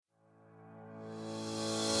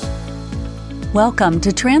Welcome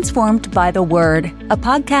to Transformed by the Word, a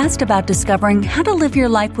podcast about discovering how to live your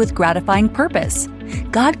life with gratifying purpose.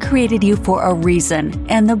 God created you for a reason,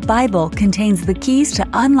 and the Bible contains the keys to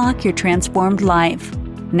unlock your transformed life.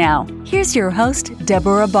 Now, here's your host,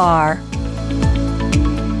 Deborah Barr.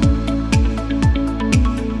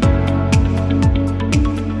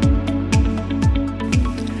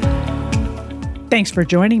 Thanks for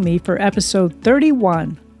joining me for episode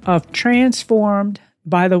 31 of Transformed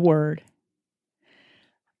by the Word.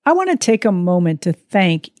 I want to take a moment to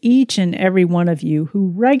thank each and every one of you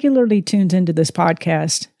who regularly tunes into this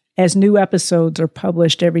podcast as new episodes are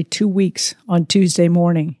published every 2 weeks on Tuesday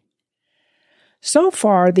morning. So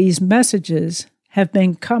far, these messages have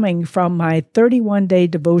been coming from my 31-day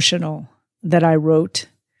devotional that I wrote.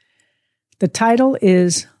 The title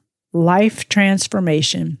is Life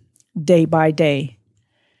Transformation Day by Day.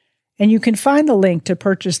 And you can find the link to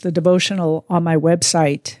purchase the devotional on my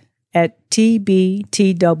website at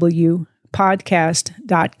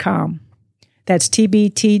tbtwpodcast.com. That's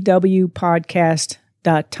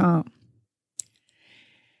tbtwpodcast.com.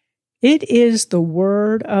 It is the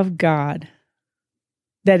Word of God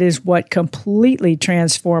that is what completely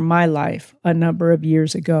transformed my life a number of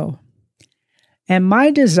years ago. And my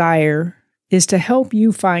desire is to help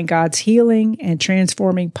you find God's healing and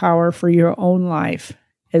transforming power for your own life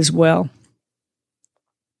as well.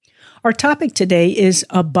 Our topic today is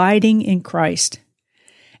abiding in Christ.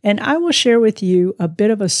 And I will share with you a bit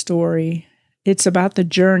of a story. It's about the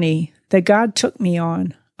journey that God took me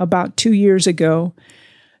on about 2 years ago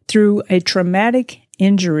through a traumatic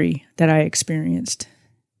injury that I experienced.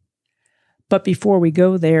 But before we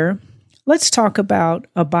go there, let's talk about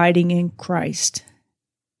abiding in Christ.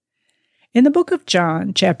 In the book of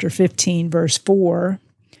John, chapter 15, verse 4,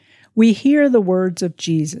 we hear the words of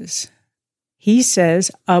Jesus. He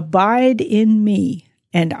says, "Abide in me,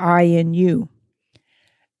 and I in you.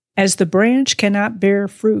 As the branch cannot bear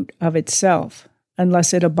fruit of itself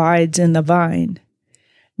unless it abides in the vine,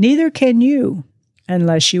 neither can you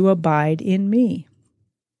unless you abide in me."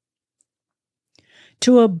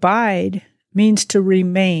 To abide means to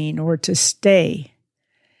remain or to stay.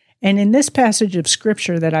 And in this passage of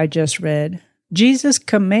Scripture that I just read, Jesus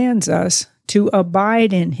commands us to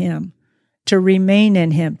abide in Him, to remain in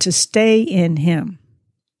Him, to stay in Him.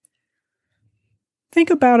 Think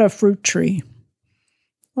about a fruit tree,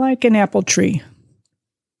 like an apple tree.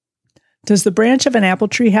 Does the branch of an apple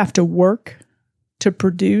tree have to work to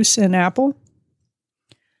produce an apple?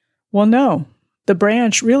 Well, no. The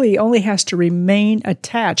branch really only has to remain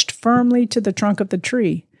attached firmly to the trunk of the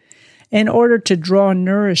tree in order to draw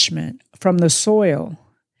nourishment from the soil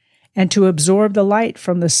and to absorb the light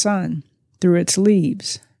from the sun through its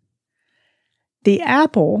leaves. The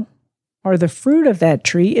apple, or the fruit of that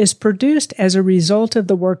tree, is produced as a result of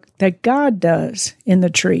the work that God does in the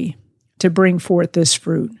tree to bring forth this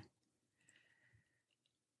fruit.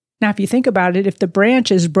 Now, if you think about it, if the branch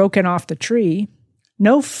is broken off the tree,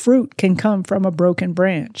 no fruit can come from a broken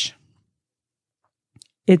branch.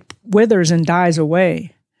 It withers and dies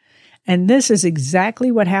away. And this is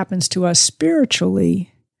exactly what happens to us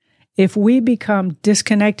spiritually if we become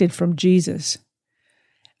disconnected from Jesus.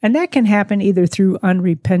 And that can happen either through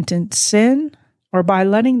unrepentant sin or by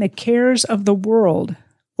letting the cares of the world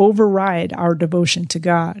override our devotion to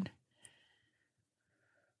God.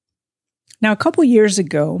 Now, a couple years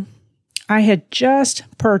ago, I had just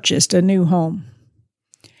purchased a new home,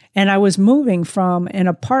 and I was moving from an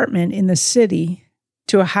apartment in the city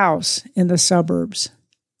to a house in the suburbs.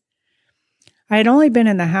 I had only been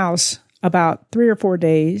in the house about 3 or 4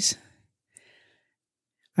 days.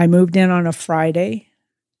 I moved in on a Friday.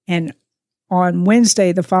 And on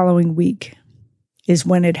Wednesday the following week is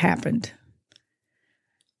when it happened.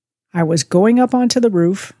 I was going up onto the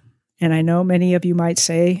roof, and I know many of you might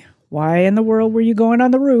say, why in the world were you going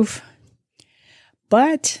on the roof?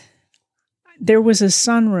 But there was a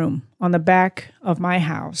sunroom on the back of my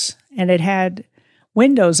house, and it had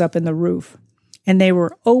windows up in the roof, and they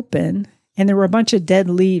were open, and there were a bunch of dead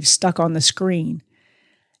leaves stuck on the screen.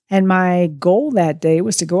 And my goal that day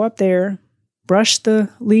was to go up there, brush the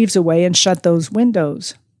leaves away, and shut those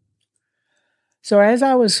windows. So as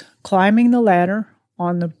I was climbing the ladder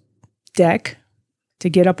on the deck to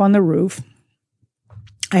get up on the roof,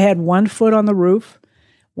 I had 1 foot on the roof,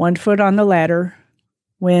 1 foot on the ladder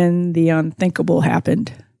when the unthinkable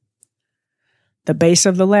happened. The base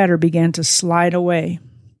of the ladder began to slide away,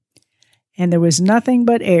 and there was nothing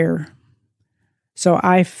but air. So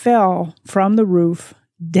I fell from the roof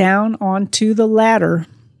down onto the ladder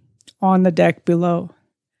on the deck below.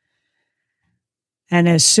 And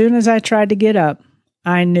as soon as I tried to get up,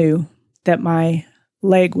 I knew that my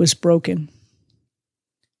leg was broken.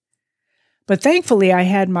 But thankfully, I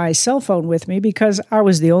had my cell phone with me because I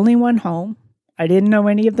was the only one home. I didn't know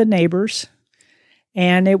any of the neighbors.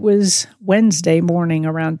 And it was Wednesday morning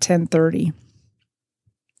around 10:30.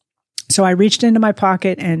 So I reached into my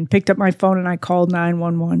pocket and picked up my phone and I called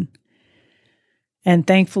 911. And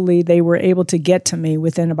thankfully, they were able to get to me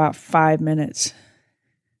within about 5 minutes.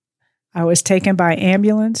 I was taken by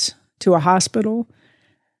ambulance to a hospital.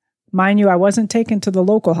 Mind you, I wasn't taken to the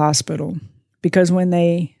local hospital because when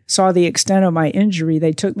they saw the extent of my injury,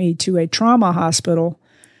 they took me to a trauma hospital,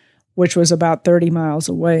 which was about 30 miles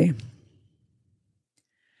away.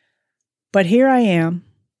 But here I am.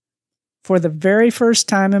 For the very first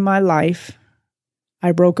time in my life,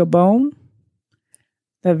 I broke a bone.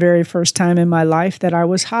 The very first time in my life that I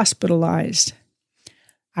was hospitalized.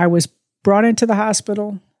 I was brought into the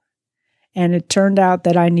hospital, and it turned out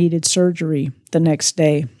that I needed surgery the next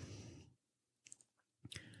day.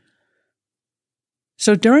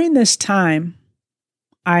 So during this time,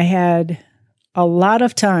 I had a lot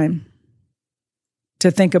of time to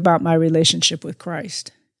think about my relationship with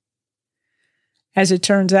Christ. As it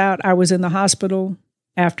turns out, I was in the hospital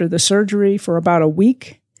after the surgery for about a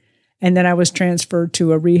week, and then I was transferred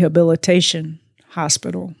to a rehabilitation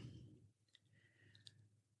hospital.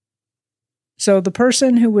 So the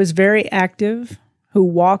person who was very active, who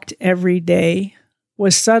walked every day,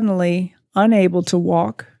 was suddenly unable to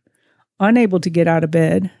walk, unable to get out of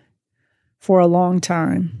bed for a long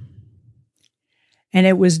time. And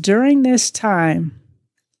it was during this time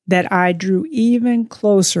that I drew even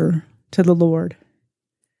closer to the Lord.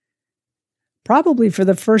 Probably for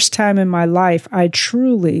the first time in my life, I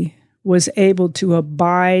truly was able to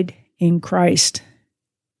abide in Christ.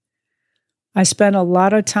 I spent a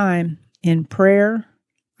lot of time in prayer.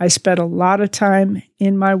 I spent a lot of time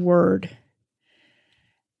in my word.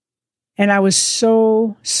 And I was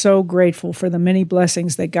so grateful for the many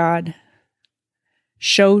blessings that God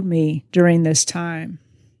showed me during this time.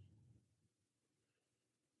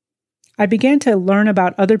 I began to learn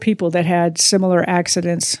about other people that had similar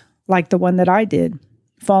accidents like the one that I did,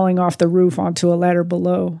 falling off the roof onto a ladder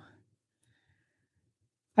below.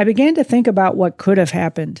 I began to think about what could have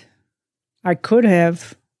happened. I could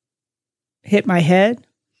have hit my head.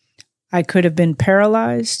 I could have been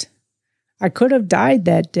paralyzed. I could have died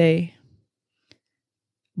that day.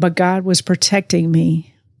 But God was protecting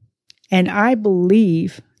me. And I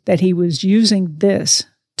believe that He was using this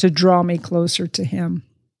to draw me closer to Him.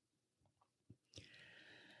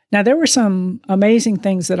 Now, there were some amazing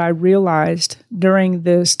things that I realized during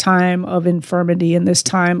this time of infirmity and this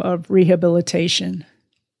time of rehabilitation.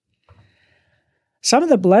 Some of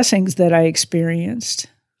the blessings that I experienced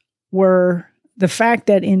were the fact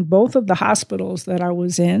that in both of the hospitals that I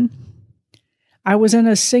was in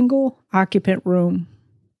a single occupant room.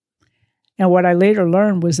 And what I later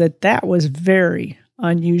learned was that that was very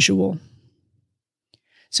unusual.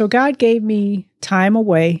 So God gave me time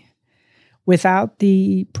away without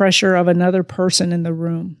the pressure of another person in the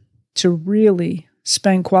room to really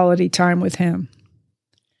spend quality time with Him.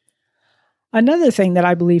 Another thing that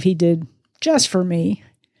I believe He did just for me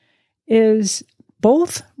is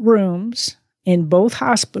both rooms in both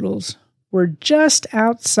hospitals were just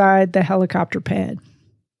outside the helicopter pad.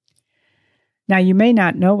 Now, you may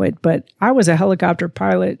not know it, but I was a helicopter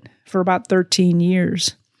pilot for about 13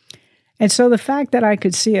 years. And so the fact that I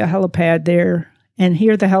could see a helipad there and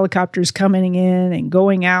hear the helicopters coming in and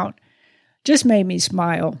going out just made me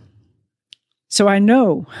smile. So I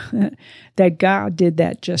know that God did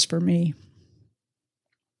that just for me.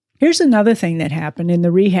 Here's another thing that happened in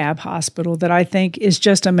the rehab hospital that I think is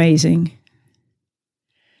just amazing.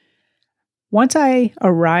 Once I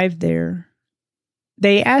arrived there,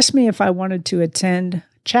 they asked me if I wanted to attend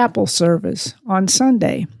chapel service on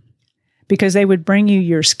Sunday because they would bring you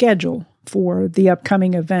your schedule for the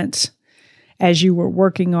upcoming events. As you were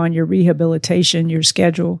working on your rehabilitation, your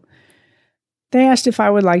schedule, they asked if I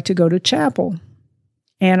would like to go to chapel.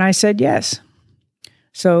 And I said yes.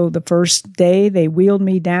 So the first day, they wheeled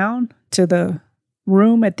me down to the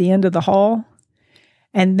room at the end of the hall.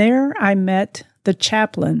 And there I met the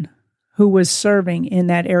chaplain who was serving in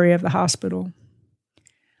that area of the hospital.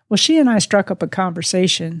 Well, she and I struck up a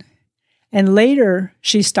conversation. And later,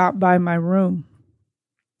 she stopped by my room.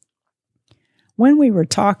 When we were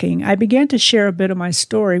talking, I began to share a bit of my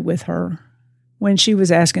story with her when she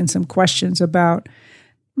was asking some questions about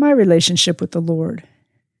my relationship with the Lord.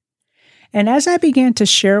 And as I began to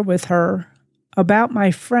share with her about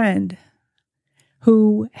my friend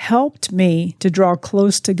who helped me to draw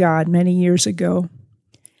close to God many years ago,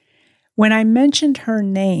 when I mentioned her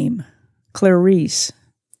name, Clarice,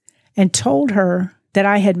 and told her that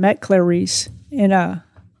I had met Clarice in a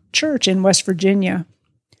church in West Virginia.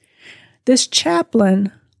 This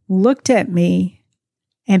chaplain looked at me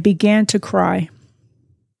and began to cry.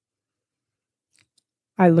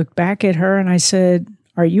 I looked back at her and I said,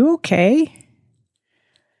 "Are you okay?"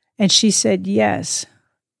 And she said, "Yes."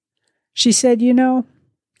 She said,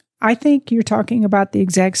 "I think you're talking about the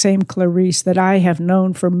exact same Clarice that I have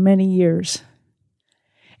known for many years."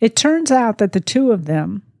 It turns out that the two of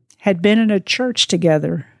them had been in a church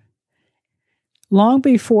together long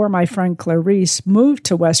before my friend Clarice moved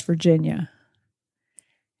to West Virginia.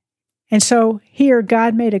 And so here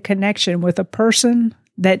God made a connection with a person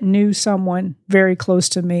that knew someone very close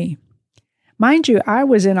to me. Mind you, I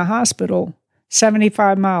was in a hospital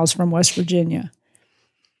 75 miles from West Virginia.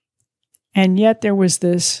 And yet there was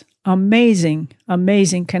this amazing,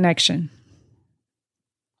 amazing connection.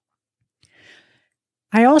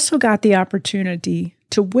 I also got the opportunity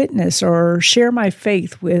to witness or share my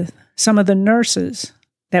faith with some of the nurses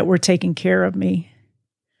that were taking care of me.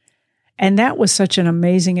 And that was such an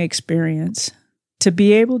amazing experience to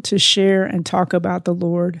be able to share and talk about the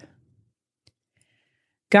Lord.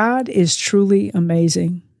 God is truly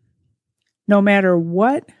amazing. No matter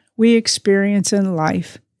what we experience in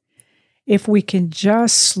life, if we can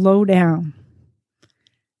just slow down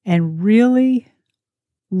and really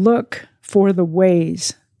look for the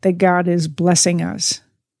ways that God is blessing us,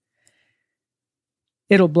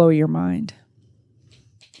 it'll blow your mind.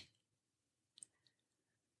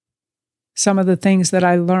 Some of the things that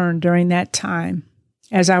I learned during that time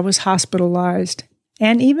as I was hospitalized,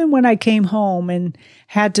 and even when I came home and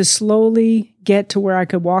had to slowly get to where I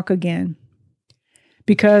could walk again,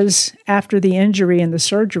 because after the injury and the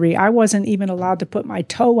surgery, I wasn't even allowed to put my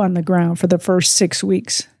toe on the ground for the first 6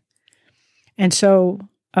 weeks. And so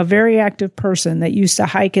a very active person that used to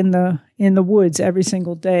hike in the woods every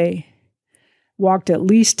single day, walked at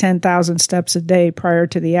least 10,000 steps a day prior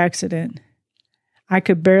to the accident. I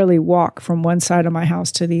could barely walk from one side of my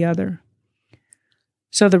house to the other.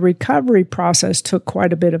 So the recovery process took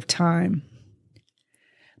quite a bit of time.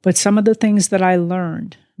 But some of the things that I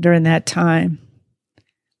learned during that time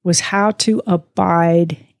was how to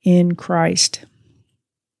abide in Christ.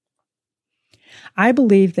 I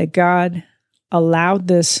believe that God allowed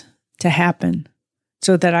this to happen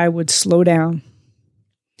so that I would slow down,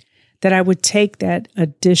 that I would take that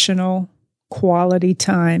additional quality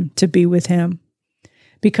time to be with Him,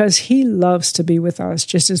 because He loves to be with us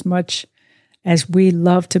just as much as we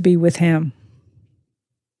love to be with Him.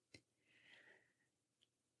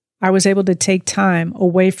 I was able to take time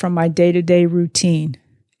away from my day-to-day routine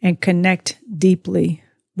and connect deeply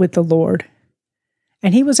with the Lord.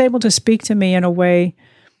 And He was able to speak to me in a way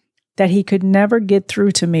that He could never get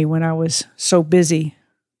through to me when I was so busy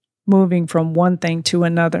moving from one thing to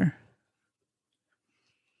another.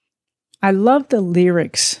 I love the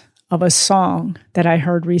lyrics of a song that I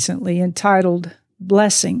heard recently entitled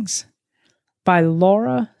Blessings by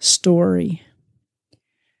Laura Story.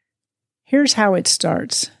 Here's how it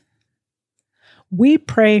starts. We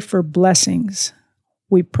pray for blessings.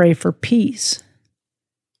 We pray for peace,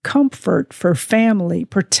 comfort for family,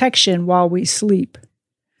 protection while we sleep.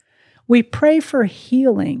 We pray for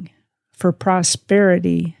healing, for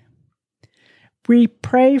prosperity. We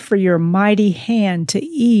pray for your mighty hand to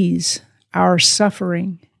ease our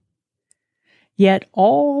suffering. Yet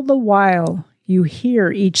all the while you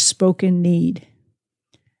hear each spoken need.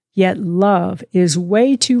 Yet love is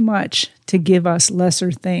way too much to give us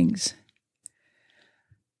lesser things.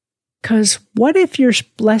 'Cause what if your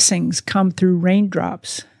blessings come through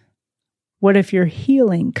raindrops? What if your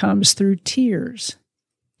healing comes through tears?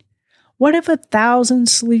 What if 1,000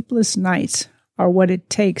 sleepless nights are what it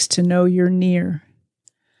takes to know you're near?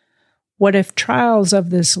 What if trials of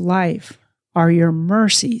this life are your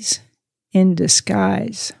mercies in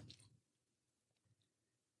disguise?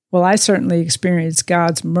 Well, I certainly experienced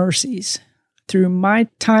God's mercies through my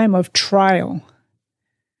time of trial.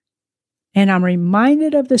 And I'm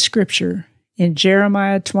reminded of the scripture in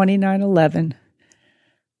Jeremiah 29:11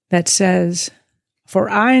 that says, "For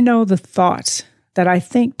I know the thoughts that I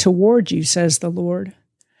think toward you, says the Lord,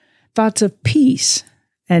 thoughts of peace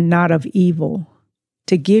and not of evil,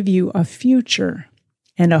 to give you a future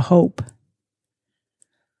and a hope."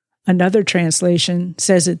 Another translation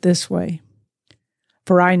says it this way,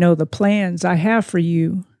 "For I know the plans I have for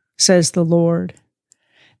you, says the Lord.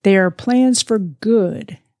 They are plans for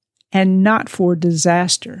good and not for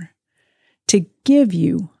disaster, to give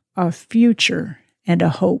you a future and a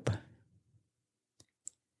hope."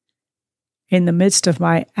 In the midst of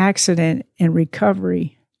my accident and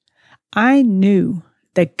recovery, I knew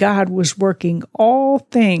that God was working all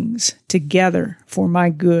things together for my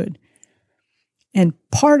good. And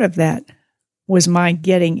part of that was my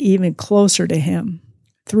getting even closer to Him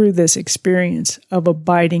through this experience of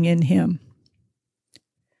abiding in Him.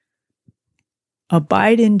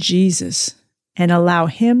 Abide in Jesus and allow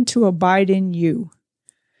Him to abide in you,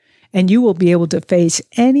 and you will be able to face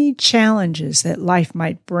any challenges that life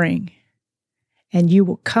might bring, and you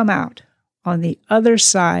will come out on the other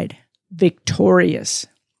side victorious.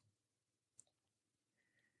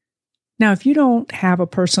 Now, if you don't have a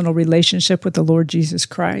personal relationship with the Lord Jesus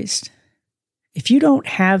Christ, if you don't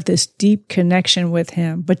have this deep connection with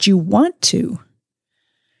Him, but you want to,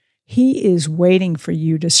 He is waiting for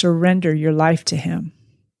you to surrender your life to Him.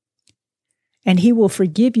 And He will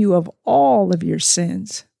forgive you of all of your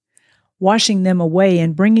sins, washing them away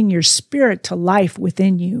and bringing your spirit to life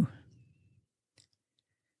within you.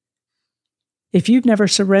 If you've never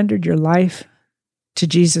surrendered your life to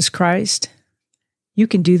Jesus Christ, you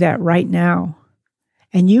can do that right now,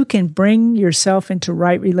 and you can bring yourself into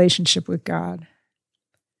right relationship with God.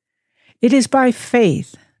 It is by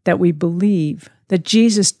faith that we believe that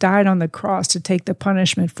Jesus died on the cross to take the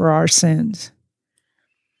punishment for our sins.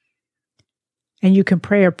 And you can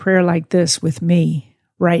pray a prayer like this with me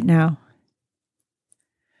right now.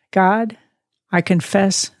 God, I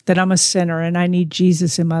confess that I'm a sinner and I need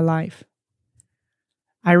Jesus in my life.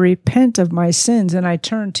 I repent of my sins and I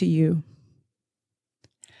turn to you.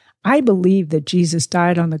 I believe that Jesus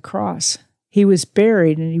died on the cross. He was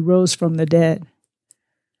buried and He rose from the dead.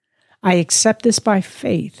 I accept this by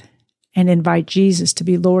faith and invite Jesus to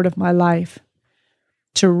be Lord of my life,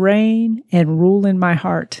 to reign and rule in my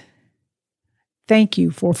heart. Thank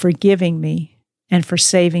you for forgiving me and for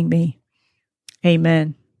saving me.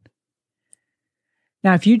 Amen.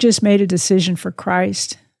 Now, if you just made a decision for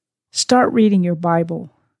Christ, start reading your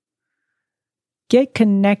Bible. Get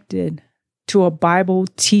connected to a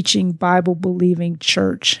Bible-teaching, Bible-believing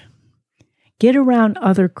church. Get around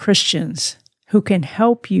other Christians who can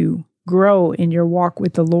help you grow in your walk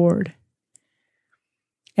with the Lord.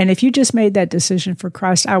 And if you just made that decision for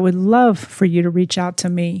Christ, I would love for you to reach out to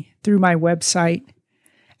me through my website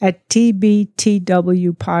at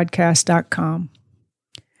tbtwpodcast.com.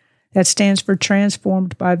 That stands for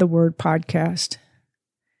Transformed by the Word Podcast.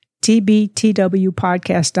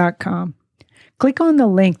 tbtwpodcast.com. Click on the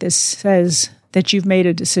link that says that you've made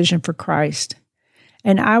a decision for Christ,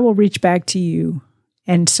 and I will reach back to you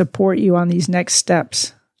and support you on these next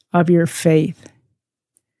steps of your faith.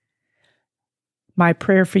 My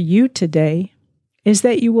prayer for you today is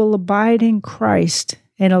that you will abide in Christ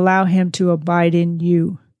and allow Him to abide in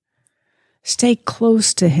you. Stay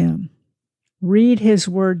close to Him. Read His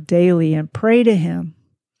Word daily and pray to Him.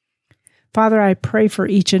 Father, I pray for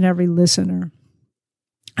each and every listener.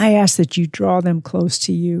 I ask that you draw them close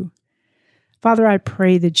to you. Father, I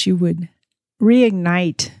pray that you would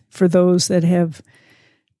reignite for those that have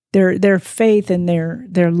their faith and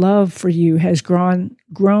their love for you has grown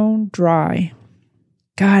dry.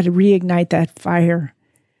 God, reignite that fire.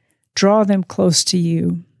 Draw them close to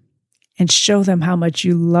you and show them how much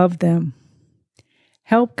you love them.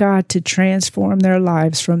 Help God to transform their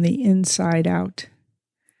lives from the inside out.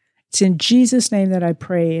 It's in Jesus' name that I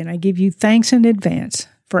pray, and I give you thanks in advance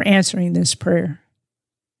for answering this prayer.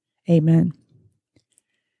 Amen.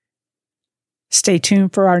 Stay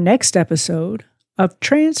tuned for our next episode of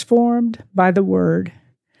Transformed by the Word,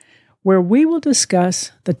 where we will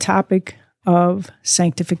discuss the topic of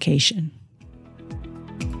sanctification.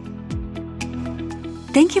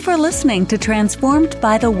 Thank you for listening to Transformed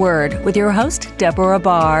by the Word with your host, Deborah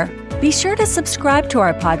Barr. Be sure to subscribe to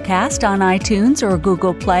our podcast on iTunes or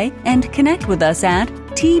Google Play and connect with us at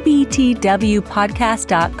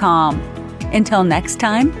tbtwpodcast.com. Until next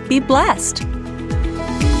time, be blessed.